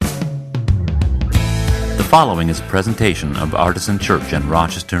following is a presentation of Artisan Church in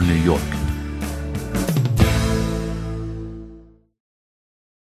Rochester, New York.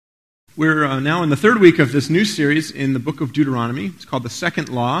 We're now in the third week of this new series in the book of Deuteronomy. It's called the Second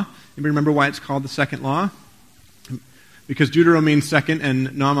Law. Anybody remember why it's called the Second Law? Because Deutero means second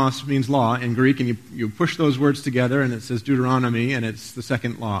and nomos means law in Greek, and you push those words together and it says Deuteronomy, and it's the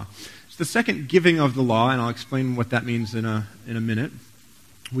second law. It's the second giving of the law, and I'll explain what that means in a minute.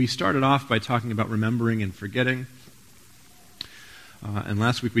 We started off by talking about remembering and forgetting. And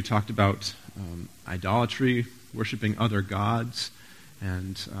last week we talked about idolatry, worshiping other gods.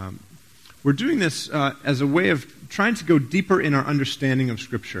 And we're doing this as a way of trying to go deeper in our understanding of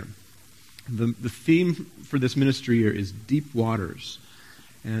Scripture. The theme for this ministry year is deep waters.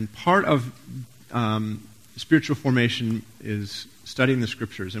 And part of spiritual formation is studying the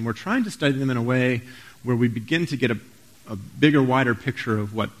Scriptures. And we're trying to study them in a way where we begin to get a bigger, wider picture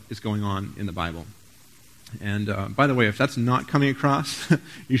of what is going on in the Bible. And by the way, if that's not coming across,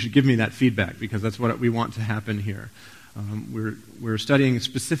 you should give me that feedback, because that's what we want to happen here. We're studying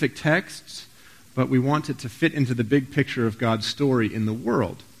specific texts, but we want it to fit into the big picture of God's story in the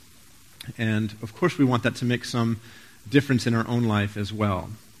world. And of course we want that to make some difference in our own life as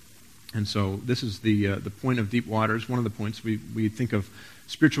well. And so this is the point of Deep Waters. One of the points we think of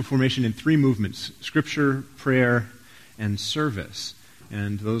spiritual formation in three movements: Scripture, prayer, and service.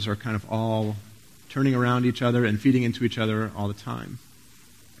 And those are kind of all turning around each other and feeding into each other all the time.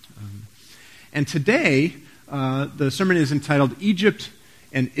 And today, the sermon is entitled Egypt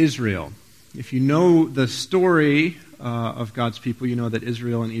and Israel. If you know the story of God's people, you know that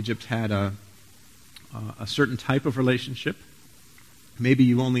Israel and Egypt had a certain type of relationship. Maybe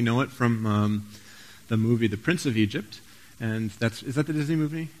you only know it from the movie The Prince of Egypt. And is that the Disney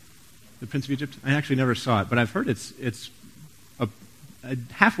movie? The Prince of Egypt? I actually never saw it, but I've heard it's a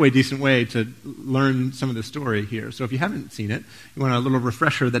halfway decent way to learn some of the story here. So if you haven't seen it, you want a little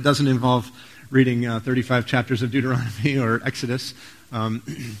refresher that doesn't involve reading 35 chapters of Deuteronomy or Exodus,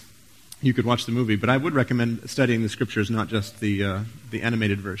 you could watch the movie. But I would recommend studying the Scriptures, not just the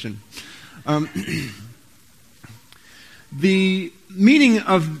animated version. The meaning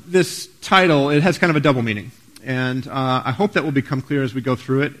of this title, it has kind of a double meaning. And I hope that will become clear as we go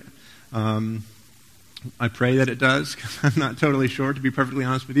through it. I pray that it does, because I'm not totally sure, to be perfectly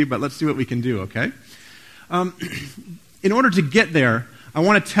honest with you, but let's see what we can do, okay? In order to get there, I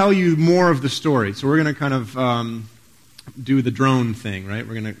want to tell you more of the story. So we're going to kind of do the drone thing, right?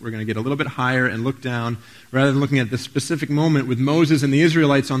 We're going to get a little bit higher and look down, rather than looking at this specific moment with Moses and the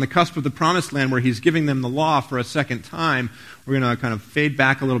Israelites on the cusp of the Promised Land, where he's giving them the law for a second time. We're going to kind of fade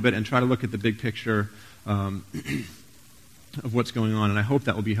back a little bit and try to look at the big picture of what's going on, and I hope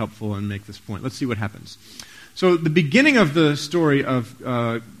that will be helpful and make this point. Let's see what happens. So the beginning of the story of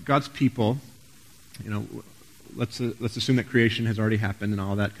God's people, let's assume that creation has already happened and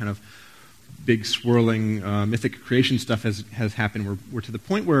all that kind of big swirling mythic creation stuff has happened. We're to the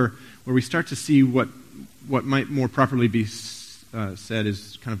point where we start to see what might more properly be said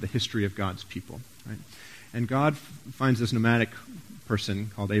is kind of the history of God's people, right? And God finds this nomadic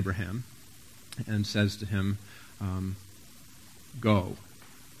person called Abraham and says to him, go.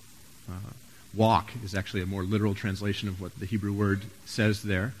 Walk is actually a more literal translation of what the Hebrew word says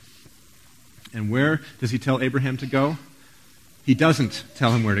there. And where does he tell Abraham to go? He doesn't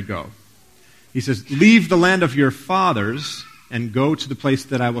tell him where to go. He says, leave the land of your fathers and go to the place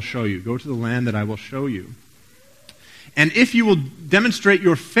that I will show you. Go to the land that I will show you. And if you will demonstrate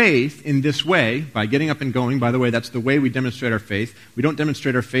your faith in this way, by getting up and going, by the way, that's the way we demonstrate our faith. We don't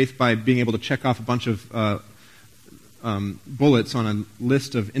demonstrate our faith by being able to check off a bunch of bullets on a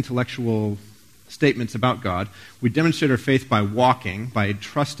list of intellectual statements about God. We demonstrate our faith by walking, by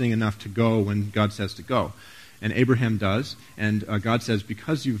trusting enough to go when God says to go. And Abraham does, and God says,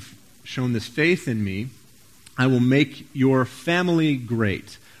 because you've shown this faith in me, I will make your family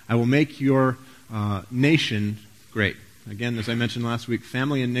great. I will make your nation great. Again, as I mentioned last week,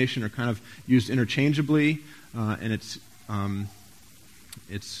 family and nation are kind of used interchangeably, and it's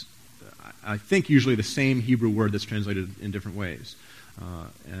I think usually the same Hebrew word that's translated in different ways.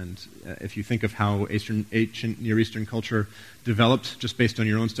 And if you think of how ancient Near Eastern culture developed just based on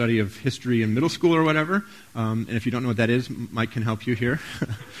your own study of history in middle school or whatever, and if you don't know what that is, Mike can help you here.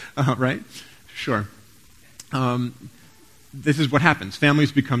 Right? Sure. This is what happens.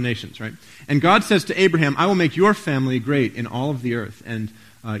 Families become nations, right? And God says to Abraham, I will make your family great in all of the earth, and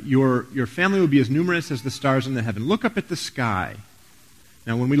your family will be as numerous as the stars in the heaven. Look up at the sky.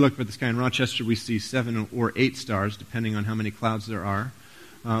 Now, when we look at the sky in Rochester, we see 7 or 8 stars, depending on how many clouds there are.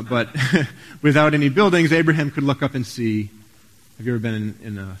 But without any buildings, Abraham could look up and see. Have you ever been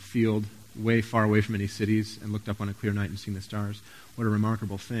in a field way far away from any cities and looked up on a clear night and seen the stars. What a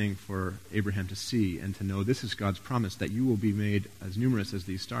remarkable thing for Abraham to see and to know this is God's promise, that you will be made as numerous as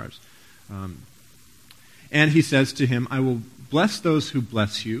these stars. And he says to him, I will bless those who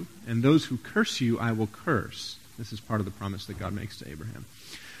bless you, and those who curse you I will curse. This is part of the promise that God makes to Abraham.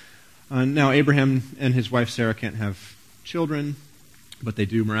 Now, Abraham and his wife Sarah can't have children, but they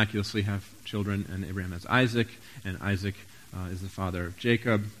do miraculously have children, and Abraham has Isaac, and Isaac is the father of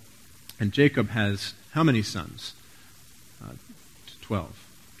Jacob. And Jacob has how many sons? 12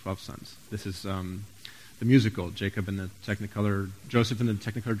 sons. This is the musical, Jacob in the Technicolor, Joseph in the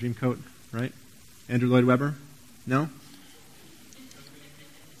Technicolor Dreamcoat, right? Andrew Lloyd Webber? No?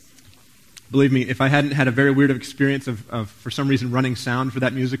 Believe me, if I hadn't had a very weird experience of for some reason, running sound for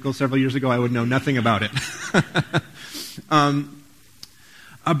that musical several years ago, I would know nothing about it.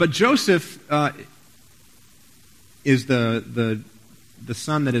 But Joseph is the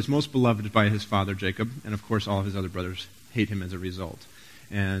son that is most beloved by his father, Jacob, and of course all of his other brothers hate him as a result.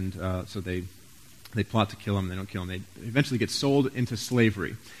 And so they plot to kill him, they don't kill him. They eventually get sold into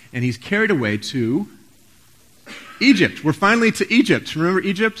slavery. And he's carried away to Egypt. We're finally to Egypt. Remember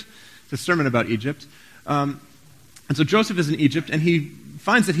Egypt? It's a sermon about Egypt. And so Joseph is in Egypt, and he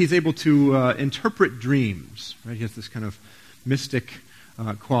finds that he's able to interpret dreams. Right? He has this kind of mystic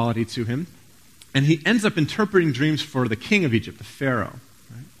quality to him. And he ends up interpreting dreams for the king of Egypt, the Pharaoh.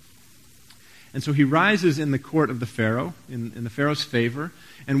 Right? And so he rises in the court of the Pharaoh, in the Pharaoh's favor.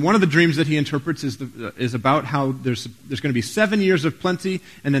 And one of the dreams that he interprets is about how there's going to be 7 years of plenty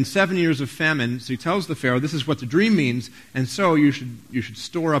and then 7 years of famine. So he tells the Pharaoh, this is what the dream means, and so you should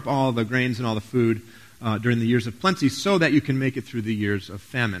store up all the grains and all the food during the years of plenty so that you can make it through the years of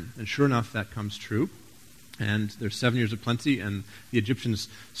famine. And sure enough, that comes true. And there's 7 years of plenty, and the Egyptians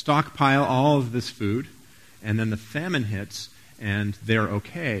stockpile all of this food, and then the famine hits, and they're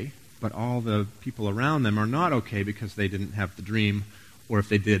okay, but all the people around them are not okay because they didn't have the dream, or if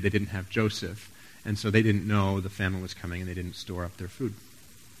they did, they didn't have Joseph. And so they didn't know the famine was coming, and they didn't store up their food.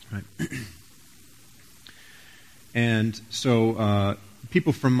 Right? And so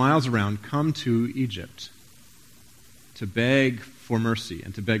people from miles around come to Egypt to beg for mercy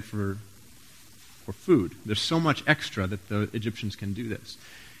and to beg for food. There's so much extra that the Egyptians can do this.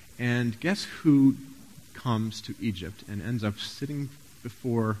 And guess who comes to Egypt and ends up sitting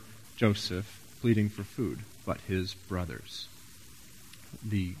before Joseph pleading for food? But his brothers.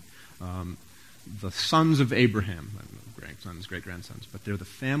 The sons of Abraham, grandsons, great-grandsons, but they're the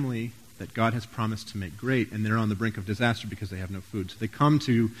family that God has promised to make great, and they're on the brink of disaster because they have no food. So they come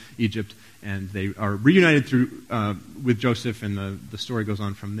to Egypt, and they are reunited with Joseph, and the story goes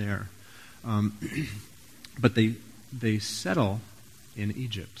on from there. But they settle in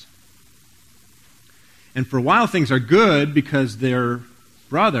Egypt. And for a while things are good because their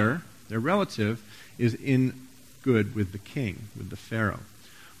brother, their relative, is in good with the king, with the Pharaoh.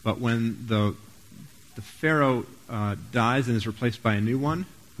 But when the Pharaoh dies and is replaced by a new one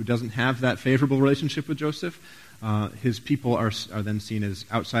who doesn't have that favorable relationship with Joseph, his people are then seen as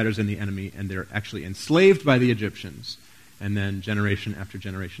outsiders and the enemy, and they're actually enslaved by the Egyptians. And then generation after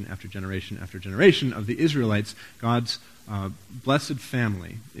generation after generation after generation of the Israelites, God's blessed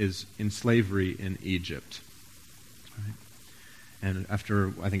family is in slavery in Egypt. Right? And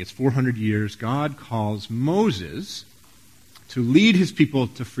after, I think it's 400 years, God calls Moses to lead his people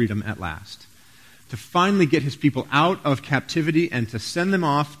to freedom at last. To finally get his people out of captivity and to send them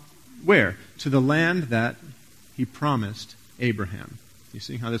off, where? To the land that he promised Abraham. You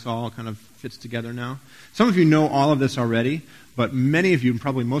see how this all kind of fits together now? Some of you know all of this already, but many of you, and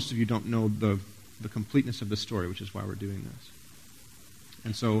probably most of you, don't know the completeness of the story, which is why we're doing this.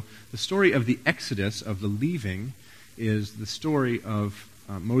 And so the story of the Exodus, of the leaving, is the story of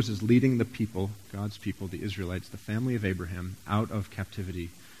Moses leading the people, God's people, the Israelites, the family of Abraham, out of captivity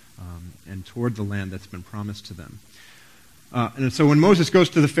and toward the land that's been promised to them. And so when Moses goes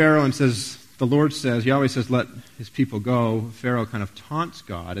to the Pharaoh and says, the Lord says, Yahweh says, let his people go, Pharaoh kind of taunts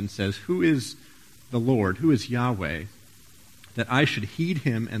God and says, who is the Lord, who is Yahweh, that I should heed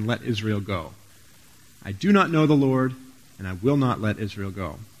him and let Israel go? I do not know the Lord, and I will not let Israel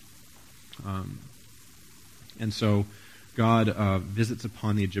go. And so God visits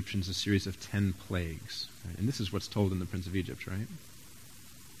upon the Egyptians a series of 10 plagues. Right? And this is what's told in the Prince of Egypt, right?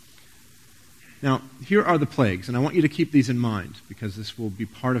 Now, here are the plagues, and I want you to keep these in mind, because this will be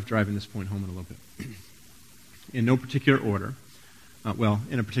part of driving this point home in a little bit. In no particular order,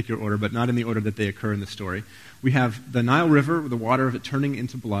 in a particular order, but not in the order that they occur in the story. We have the Nile River, the water of it turning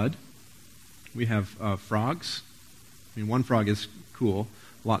into blood. We have frogs. I mean, one frog is cool,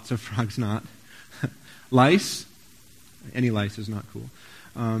 lots of frogs not. Lice. Any lice is not cool.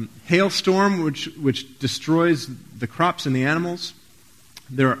 hailstorm, which destroys the crops and the animals.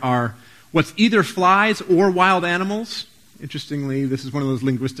 There are what's either flies or wild animals. Interestingly, this is one of those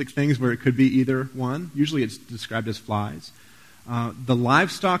linguistic things where it could be either one. Usually it's described as flies. The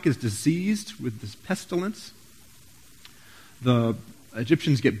livestock is diseased with this pestilence. The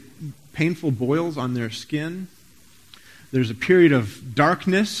Egyptians get painful boils on their skin. There's a period of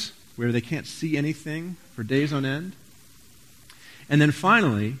darkness where they can't see anything for days on end. And then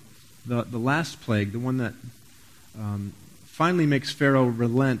finally, the last plague, the one that finally makes Pharaoh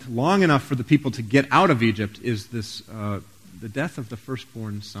relent long enough for the people to get out of Egypt, is this the death of the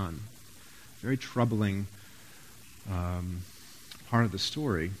firstborn son. Very troubling part of the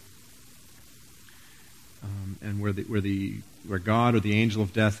story. And where God or the angel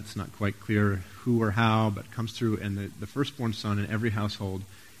of death, it's not quite clear who or how, but comes through, and the firstborn son in every household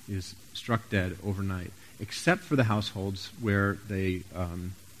is struck dead overnight, except for the households where they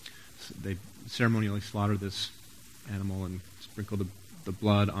ceremonially slaughter this animal and sprinkle the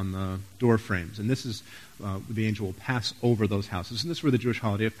blood on the door frames. And this is the angel will pass over those houses, and this is where the Jewish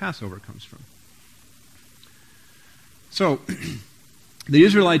holiday of Passover comes from. So the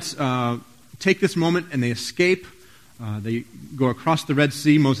Israelites take this moment and they escape. They go across the Red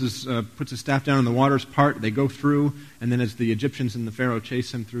Sea. Moses puts his staff down and the waters part. They go through, and then as the Egyptians and the Pharaoh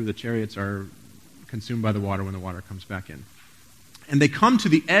chase him through, the chariots are consumed by the water when the water comes back in. And they come to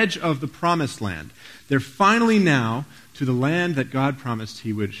the edge of the promised land. They're finally now to the land that God promised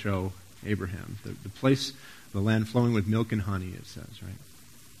he would show Abraham. The place, the land flowing with milk and honey, it says, right?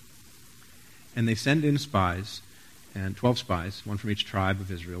 And they send in spies, and 12 spies, one from each tribe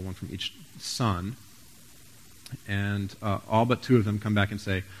of Israel, one from each son. And all but 2 of them come back and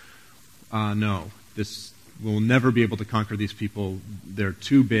say, no, we'll never be able to conquer these people. They're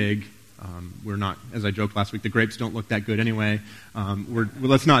too big. We're not, as I joked last week, the grapes don't look that good anyway.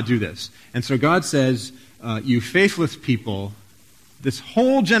 Let's not do this. And so God says, you faithless people, this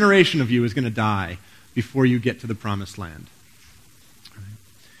whole generation of you is going to die before you get to the promised land.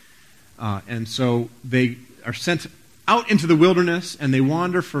 And so they are sent out into the wilderness, and they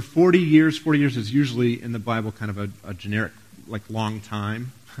wander for 40 years. 40 years is usually in the Bible kind of a generic, like, long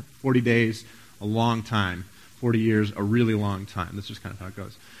time. 40 days, a long time. 40 years, a really long time. That's just kind of how it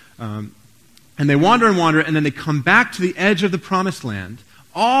goes. And they wander and wander, and then they come back to the edge of the promised land.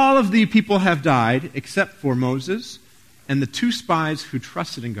 All of the people have died except for Moses and the 2 spies who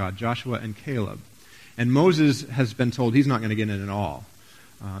trusted in God, Joshua and Caleb. And Moses has been told he's not going to get in at all.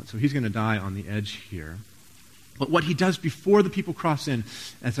 So he's going to die on the edge here. But what he does before the people cross in,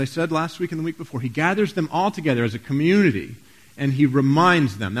 as I said last week and the week before, he gathers them all together as a community, and he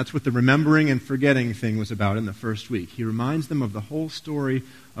reminds them. That's what the remembering and forgetting thing was about in the first week. He reminds them of the whole story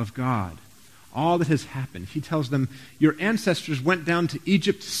of God, all that has happened. He tells them, your ancestors went down to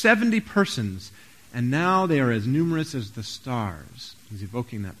Egypt 70 persons, and now they are as numerous as the stars. He's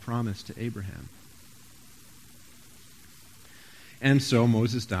evoking that promise to Abraham. And so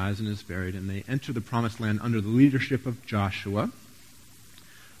Moses dies and is buried, and they enter the promised land under the leadership of Joshua.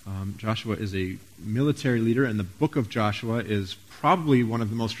 Joshua is a military leader, and the book of Joshua is probably one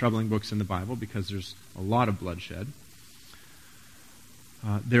of the most troubling books in the Bible because there's a lot of bloodshed.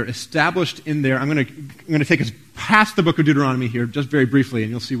 They're established in there. I'm going to take us past the book of Deuteronomy here, just very briefly,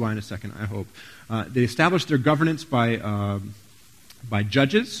 and you'll see why in a second, I hope. They establish their governance by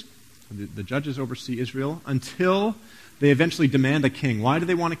judges. The judges oversee Israel until they eventually demand a king. Why do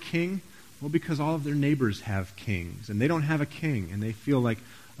they want a king? Well, because all of their neighbors have kings, and they don't have a king, and they feel like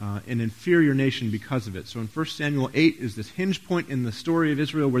an inferior nation because of it. So in 1 Samuel 8 is this hinge point in the story of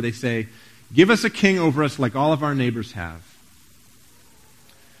Israel where they say, give us a king over us like all of our neighbors have.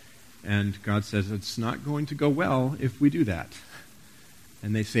 And God says, it's not going to go well if we do that.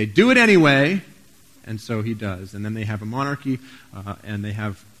 And they say, do it anyway. And so he does. And then they have a monarchy, and they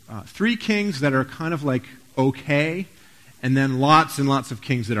have 3 kings that are kind of like okay, and then lots and lots of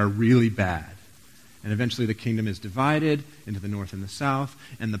kings that are really bad. And eventually the kingdom is divided into the north and the south.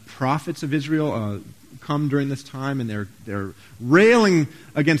 And the prophets of Israel come during this time, and they're railing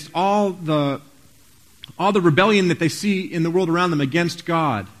against all the rebellion that they see in the world around them against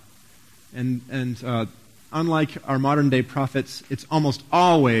God. And unlike our modern day prophets, it's almost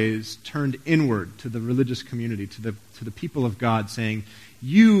always turned inward to the religious community, to the people of God, saying,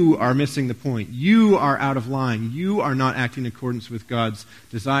 you are missing the point. You are out of line. You are not acting in accordance with God's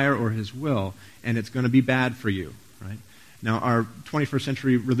desire or his will, and it's going to be bad for you, right? Now, our 21st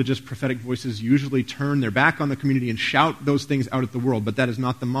century religious prophetic voices usually turn their back on the community and shout those things out at the world, but that is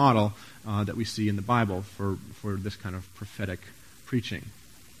not the model that we see in the Bible for this kind of prophetic preaching.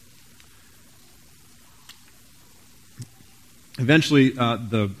 Eventually,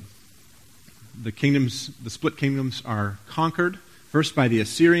 the split kingdoms are conquered, first by the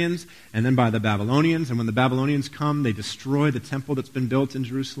Assyrians and then by the Babylonians. And when the Babylonians come, they destroy the temple that's been built in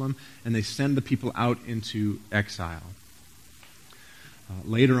Jerusalem, and they send the people out into exile.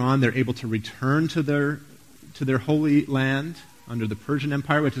 Later on, they're able to return to their holy land under the Persian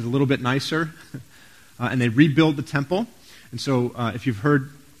Empire, which is a little bit nicer, and they rebuild the temple. And so if you've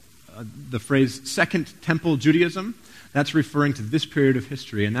heard the phrase Second Temple Judaism, that's referring to this period of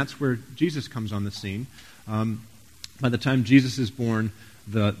history, and that's where Jesus comes on the scene. By the time Jesus is born,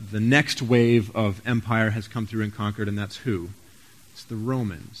 the next wave of empire has come through and conquered, and that's who? It's the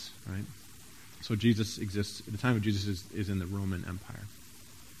Romans, right? So Jesus exists, at the time of Jesus is in the Roman Empire.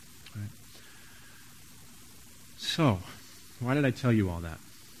 Right? So, why did I tell you all that?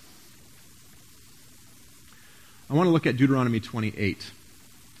 I want to look at Deuteronomy 28.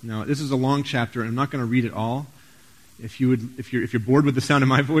 Now, this is a long chapter, and I'm not going to read it all. If you're bored with the sound of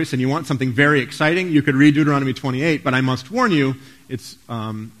my voice and you want something very exciting, you could read Deuteronomy 28, but I must warn you, it's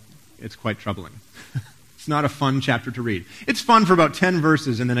quite troubling. It's not a fun chapter to read. It's fun for about 10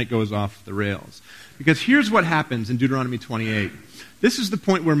 verses, and then it goes off the rails. Because here's what happens in Deuteronomy 28. This is the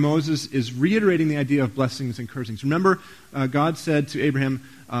point where Moses is reiterating the idea of blessings and cursings. Remember, God said to Abraham,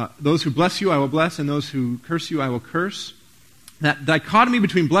 those who bless you I will bless, and those who curse you I will curse. That dichotomy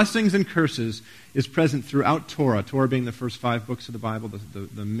between blessings and curses is present throughout Torah, Torah being the first 5 books of the Bible,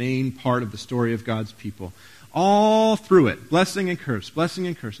 the main part of the story of God's people. All through it, blessing and curse, blessing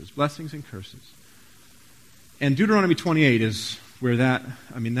and curses, blessings and curses. And Deuteronomy 28 is where that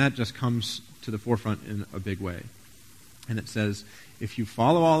just comes to the forefront in a big way. And it says, if you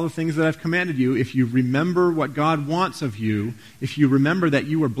follow all the things that I've commanded you, if you remember what God wants of you, if you remember that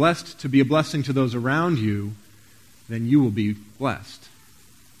you are blessed to be a blessing to those around you, then you will be blessed.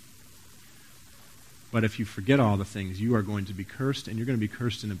 But if you forget all the things, you are going to be cursed, and you're going to be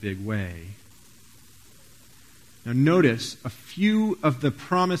cursed in a big way. Now notice a few of the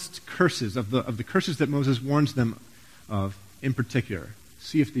promised curses, of the curses that Moses warns them of in particular.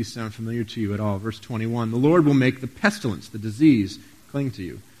 See if these sound familiar to you at all. Verse 21, the Lord will make the pestilence, the disease, cling to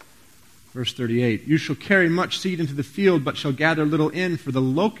you. Verse 38, you shall carry much seed into the field, but shall gather little in, for the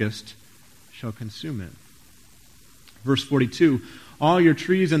locust shall consume it. Verse 42, all your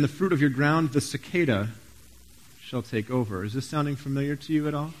trees and the fruit of your ground, the cicada shall take over. Is this sounding familiar to you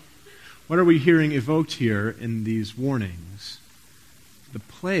at all? What are we hearing evoked here in these warnings? The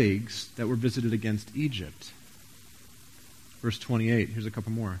plagues that were visited against Egypt. Verse 28, here's a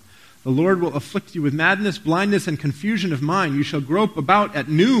couple more. The Lord will afflict you with madness, blindness, and confusion of mind. You shall grope about at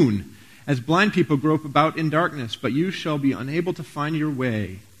noon, as blind people grope about in darkness, but you shall be unable to find your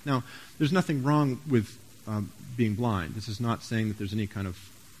way. Now, there's nothing wrong with being blind. This is not saying that there's any kind of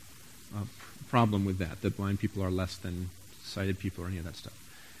problem with that blind people are less than sighted people or any of that stuff.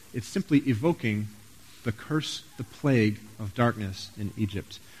 It's simply evoking the curse, the plague of darkness in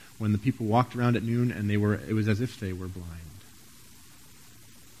Egypt, when the people walked around at noon and it was as if they were blind.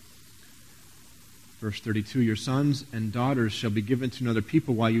 Verse 32, your sons and daughters shall be given to another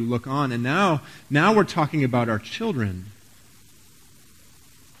people while you look on. And now we're talking about our children.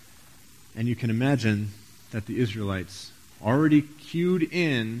 And you can imagine that the Israelites, already cued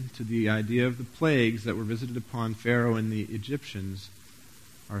in to the idea of the plagues that were visited upon Pharaoh and the Egyptians,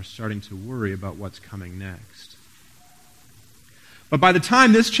 are starting to worry about what's coming next. But by the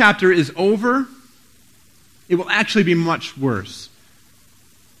time this chapter is over, it will actually be much worse.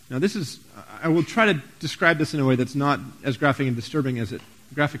 Now I will try to describe this in a way that's not as graphic and disturbing as it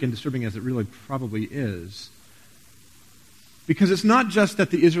really probably is. Because it's not just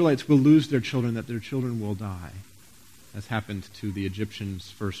that the Israelites will lose their children, that their children will die, as happened to the Egyptians'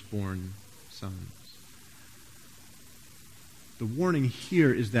 firstborn sons. The warning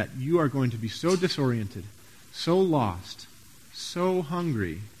here is that you are going to be so disoriented, so lost, so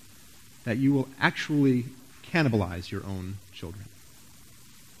hungry, that you will actually cannibalize your own children.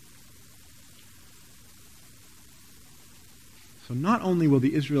 So not only will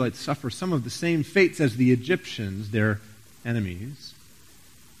the Israelites suffer some of the same fates as the Egyptians, their enemies,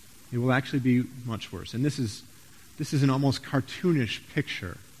 it will actually be much worse. And this is an almost cartoonish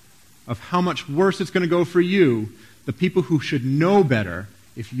picture of how much worse it's going to go for you, the people who should know better,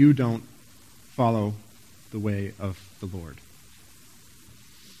 if you don't follow the way of the Lord.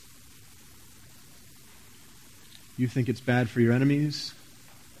 You think it's bad for your enemies?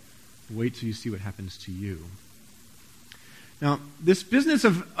 Wait till you see what happens to you. Now, this business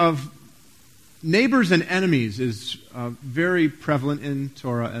of neighbors and enemies is very prevalent in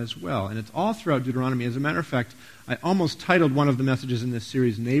Torah as well, and it's all throughout Deuteronomy. As a matter of fact, I almost titled one of the messages in this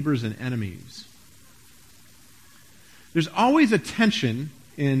series, Neighbors and Enemies. There's always a tension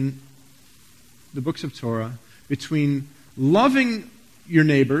in the books of Torah between loving your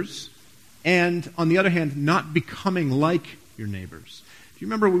neighbors and, on the other hand, not becoming like your neighbors. Do you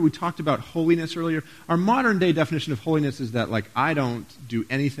remember when we talked about holiness earlier? Our modern day definition of holiness is that, like, I don't do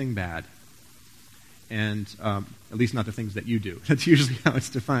anything bad. And at least not the things that you do. That's usually how it's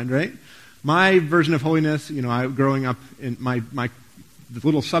defined, right? My version of holiness, growing up in the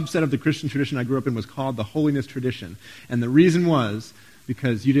little subset of the Christian tradition I grew up in was called the holiness tradition. And the reason was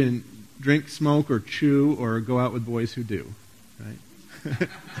because you didn't drink, smoke, or chew, or go out with boys who do, right?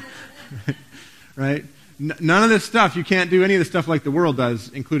 Right? None of this stuff, you can't do any of the stuff like the world does,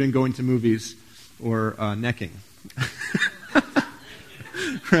 including going to movies or necking.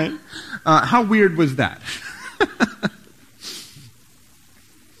 Right? How weird was that?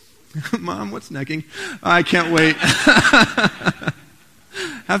 Mom, what's necking? I can't wait.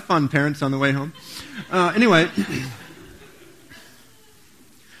 Have fun, parents, on the way home. Anyway,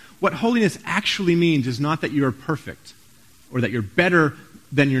 what holiness actually means is not that you are perfect or that you're better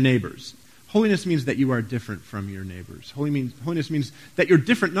than your neighbors. Holiness means that you are different from your neighbors. Holiness means that you're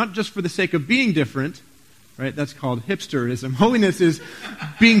different, not just for the sake of being different, right? That's called hipsterism. Holiness is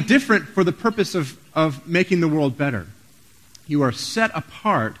being different for the purpose of making the world better. You are set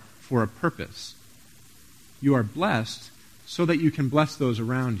apart for a purpose. You are blessed so that you can bless those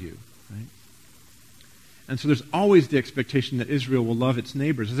around you, right? And so there's always the expectation that Israel will love its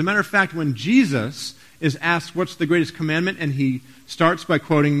neighbors. As a matter of fact, when Jesus is asked what's the greatest commandment, and he starts by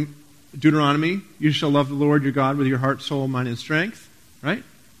quoting Deuteronomy, you shall love the Lord your God with your heart, soul, mind, and strength, right?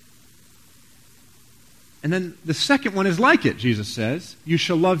 And then the second one is like it, Jesus says, you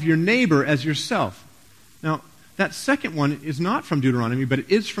shall love your neighbor as yourself. Now, that second one is not from Deuteronomy, but it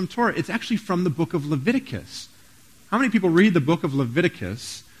is from Torah. It's actually from the book of Leviticus. How many people read the book of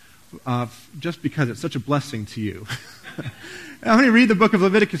Leviticus just because it's such a blessing to you? How many read the book of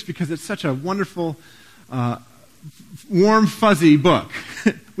Leviticus because it's such a wonderful, warm, fuzzy book?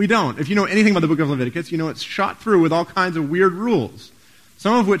 We don't. If you know anything about the book of Leviticus, you know it's shot through with all kinds of weird rules,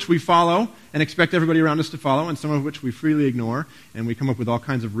 some of which we follow and expect everybody around us to follow, and some of which we freely ignore, and we come up with all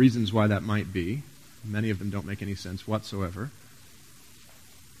kinds of reasons why that might be. Many of them don't make any sense whatsoever.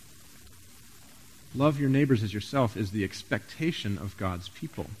 Love your neighbors as yourself is the expectation of God's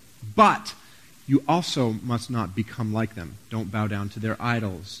people. But you also must not become like them. Don't bow down to their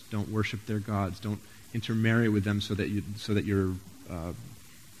idols. Don't worship their gods. Don't intermarry with them so that your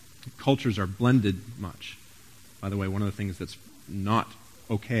cultures are blended much. By the way, one of the things that's not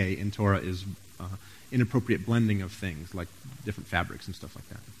okay in Torah is inappropriate blending of things, like different fabrics and stuff like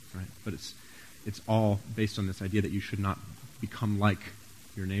that. Right? But it's all based on this idea that you should not become like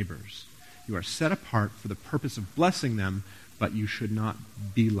your neighbors. You are set apart for the purpose of blessing them, but you should not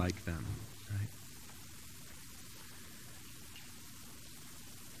be like them. Right?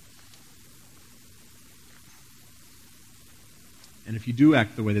 And if you do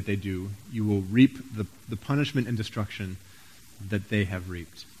act the way that they do, you will reap the punishment and destruction that they have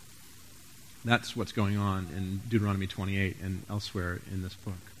reaped. That's what's going on in Deuteronomy 28 and elsewhere in this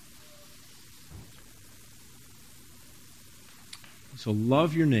book. So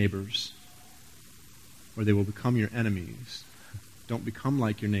love your neighbors, or they will become your enemies. Don't become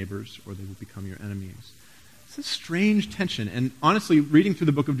like your neighbors, or they will become your enemies. It's a strange tension, and honestly, reading through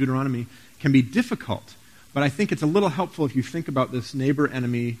the book of Deuteronomy can be difficult, but I think it's a little helpful if you think about this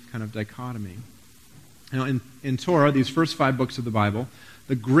neighbor-enemy kind of dichotomy. Now, in Torah, these first 5 books of the Bible,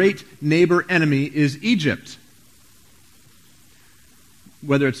 the great neighbor-enemy is Egypt.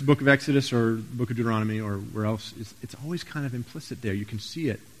 Whether it's the book of Exodus or the book of Deuteronomy or where else, it's always kind of implicit there. You can see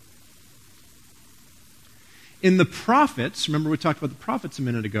it. In the prophets, remember we talked about the prophets a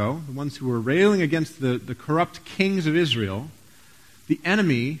minute ago, the ones who were railing against the corrupt kings of Israel, the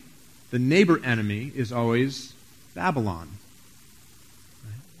enemy, the neighbor enemy, is always Babylon.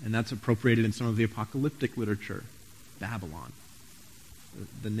 Right? And that's appropriated in some of the apocalyptic literature. Babylon.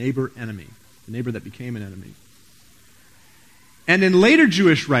 The neighbor enemy. The neighbor that became an enemy. And in later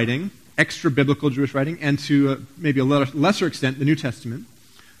Jewish writing, extra-biblical Jewish writing, and to maybe a lesser extent, the New Testament,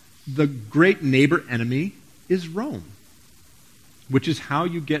 the great neighbor enemy is Rome, which is how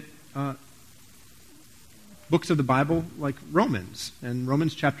you get books of the Bible like Romans and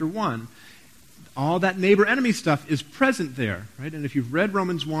Romans chapter 1. All that neighbor enemy stuff is present there, right? And if you've read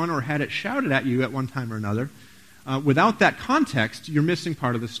Romans 1 or had it shouted at you at one time or another, without that context, you're missing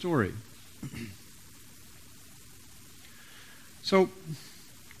part of the story. So,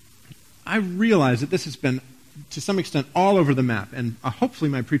 I realize that this has been, to some extent, all over the map, and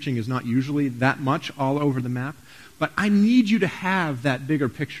hopefully my preaching is not usually that much all over the map, But I need you to have that bigger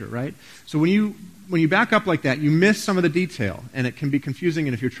picture, right? So when you back up like that, you miss some of the detail, and it can be confusing,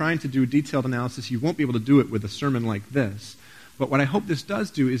 and if you're trying to do detailed analysis, you won't be able to do it with a sermon like this. But what I hope this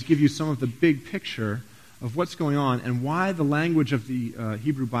does do is give you some of the big picture of what's going on and why the language of the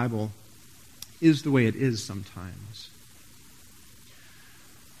Hebrew Bible is the way it is sometimes.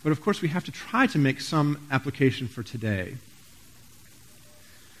 But of course, we have to try to make some application for today.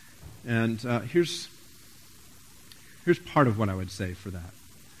 And here's part of what I would say for that.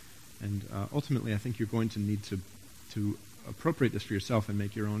 And ultimately, I think you're going to need to appropriate this for yourself and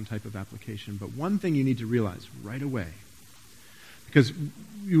make your own type of application. But one thing you need to realize right away, because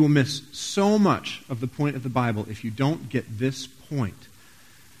you will miss so much of the point of the Bible if you don't get this point,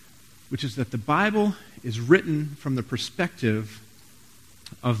 which is that the Bible is written from the perspective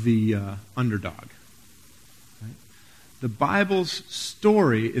of the underdog. Right? The Bible's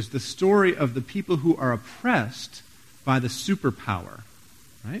story is the story of the people who are oppressed by the superpower,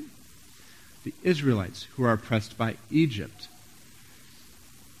 right? The Israelites who are oppressed by Egypt.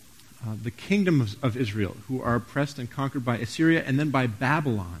 The kingdom of Israel who are oppressed and conquered by Assyria and then by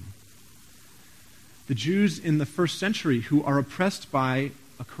Babylon. The Jews in the first century who are oppressed by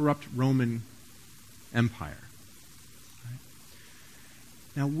a corrupt Roman Empire. Right?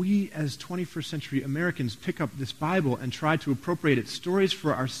 Now we as 21st century Americans pick up this Bible and try to appropriate its stories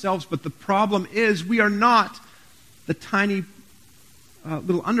for ourselves, but the problem is we are not the tiny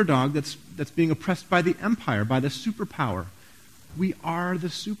little underdog that's being oppressed by the empire, by the superpower. We are the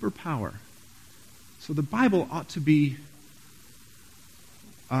superpower. So the Bible ought to be,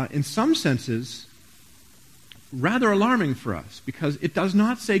 in some senses, rather alarming for us, because it does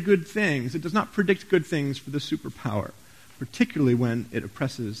not say good things. It does not predict good things for the superpower, particularly when it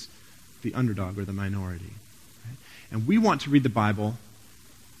oppresses the underdog or the minority. Right? And we want to read the Bible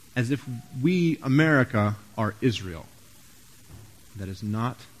as if we, America, are Israel. That is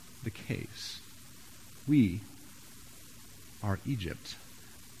not the case. We are Egypt.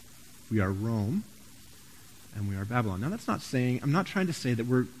 We are Rome, and we are Babylon. Now that's not saying, I'm not trying to say that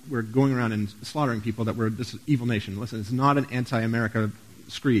we're going around and slaughtering people, that we're this evil nation. Listen, it's not an anti-America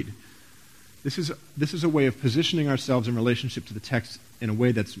screed. This is a way of positioning ourselves in relationship to the text in a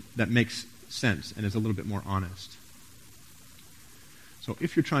way that makes sense and is a little bit more honest. So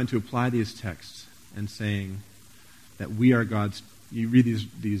if you're trying to apply these texts and saying that we are God's, you read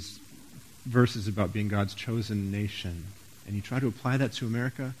these verses about being God's chosen nation, and you try to apply that to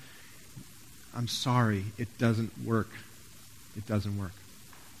America, I'm sorry, it doesn't work. It doesn't work.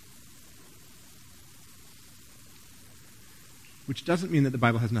 Which doesn't mean that the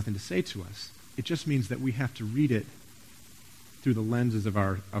Bible has nothing to say to us. It just means that we have to read it through the lenses of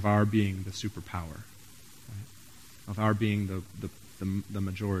our being the superpower, right? Of our being the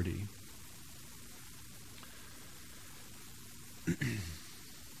majority.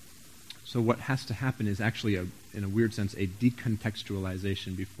 So what has to happen is actually, in a weird sense, a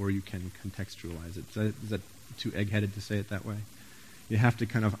decontextualization before you can contextualize it. Is that too egg-headed to say it that way? You have to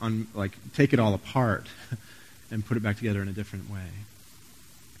kind of take it all apart and put it back together in a different way.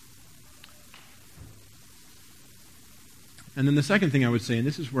 And then the second thing I would say, and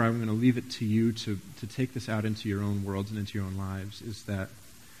this is where I'm going to leave it to you to take this out into your own worlds and into your own lives, is that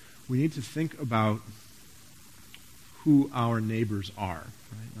we need to think about who our neighbors are.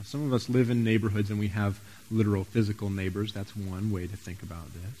 Right? Now, some of us live in neighborhoods and we have literal physical neighbors. That's one way to think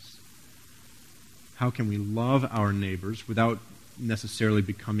about this. How can we love our neighbors without necessarily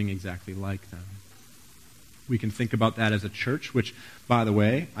becoming exactly like them? We can think about that as a church, which, by the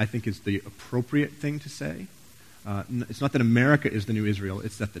way, I think is the appropriate thing to say. It's not that America is the new Israel,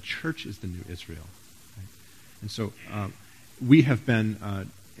 it's that the church is the new Israel. Right? And so we have been,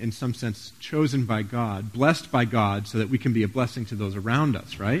 in some sense, chosen by God, blessed by God, so that we can be a blessing to those around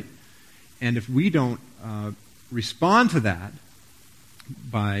us, right? And if we don't respond to that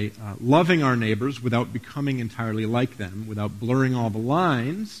by loving our neighbors without becoming entirely like them, without blurring all the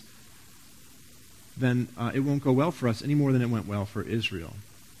lines, then it won't go well for us any more than it went well for Israel.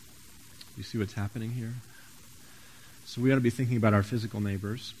 You see what's happening here? So we ought to be thinking about our physical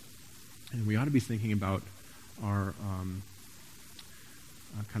neighbors, and we ought to be thinking about our,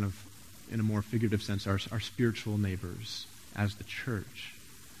 kind of, in a more figurative sense, our spiritual neighbors as the church.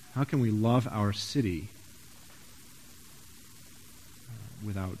 How can we love our city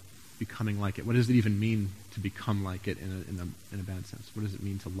without becoming like it? What does it even mean to become like it in a bad sense? What does it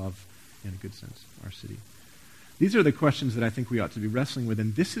mean to love, in a good sense, our city? These are the questions that I think we ought to be wrestling with,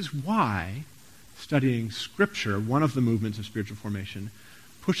 and this is why studying Scripture, one of the movements of spiritual formation,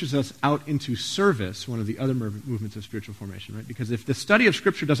 pushes us out into service, one of the other movements of spiritual formation, right? Because if the study of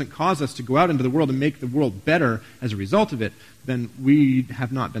Scripture doesn't cause us to go out into the world and make the world better as a result of it, then we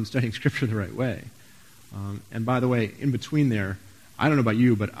have not been studying Scripture the right way. And by the way, in between there, I don't know about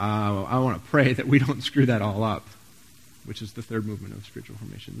you, but I want to pray that we don't screw that all up, which is the third movement of spiritual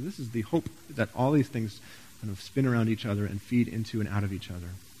formation. This is the hope that all these things kind of spin around each other and feed into and out of each other.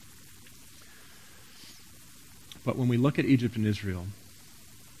 But when we look at Egypt and Israel,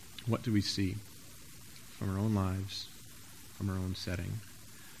 what do we see from our own lives, from our own setting?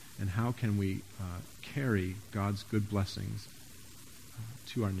 And how can we carry God's good blessings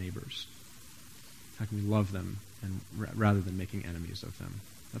to our neighbors? How can we love them and rather than making enemies of them?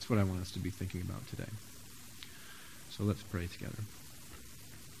 That's what I want us to be thinking about today. So let's pray together.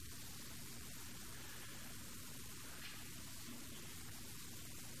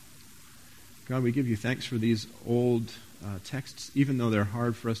 God, we give you thanks for these old texts, even though they're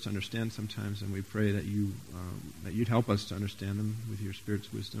hard for us to understand sometimes, and we pray that you'd help us to understand them with your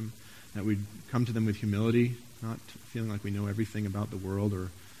Spirit's wisdom, that we'd come to them with humility, not feeling like we know everything about the world or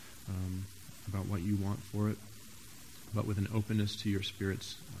about what you want for it, but with an openness to your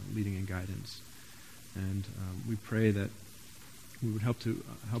Spirit's leading and guidance. And we pray that we would help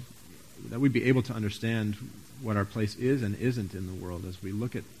that we'd be able to understand what our place is and isn't in the world as we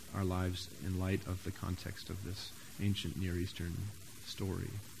look at our lives in light of the context of this ancient Near Eastern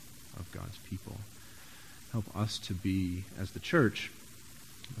story of God's people. Help us to be, as the church,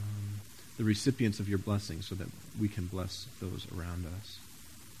 the recipients of your blessing so that we can bless those around us.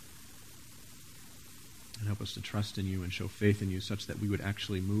 And help us to trust in you and show faith in you such that we would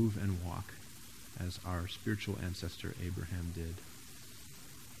actually move and walk as our spiritual ancestor Abraham did.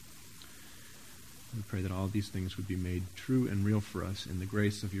 We pray that all of these things would be made true and real for us in the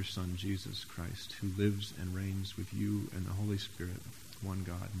grace of your Son, Jesus Christ, who lives and reigns with you and the Holy Spirit, one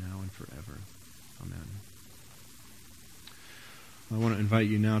God, now and forever. Amen. I want to invite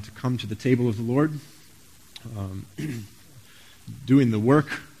you now to come to the table of the Lord. Doing the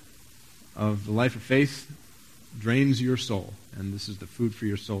work of the life of faith drains your soul, and this is the food for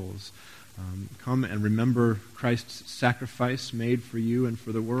your souls. Come and remember Christ's sacrifice made for you and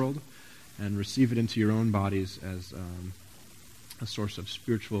for the world, and receive it into your own bodies as a source of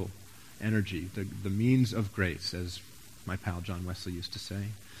spiritual energy, the means of grace, as my pal John Wesley used to say.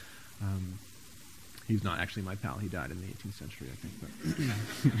 He's not actually my pal. He died in the 18th century, I think.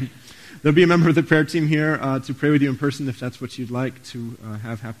 But there'll be a member of the prayer team here to pray with you in person if that's what you'd like to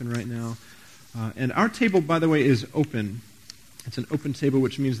have happen right now. And our table, by the way, is open. It's an open table,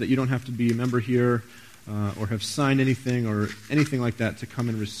 which means that you don't have to be a member here or have signed anything or anything like that to come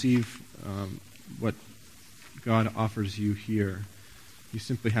and receive what God offers you here. You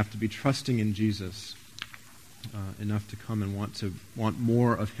simply have to be trusting in Jesus enough to come and want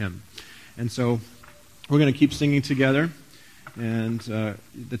more of him. And so we're going to keep singing together, and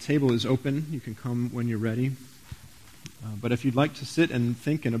the table is open. You can come when you're ready. But if you'd like to sit and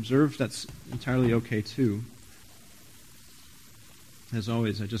think and observe, that's entirely okay too. As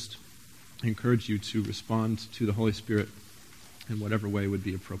always, I just encourage you to respond to the Holy Spirit in whatever way would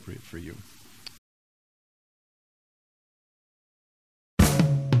be appropriate for you.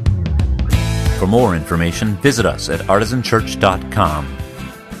 For more information, visit us at artisanchurch.com.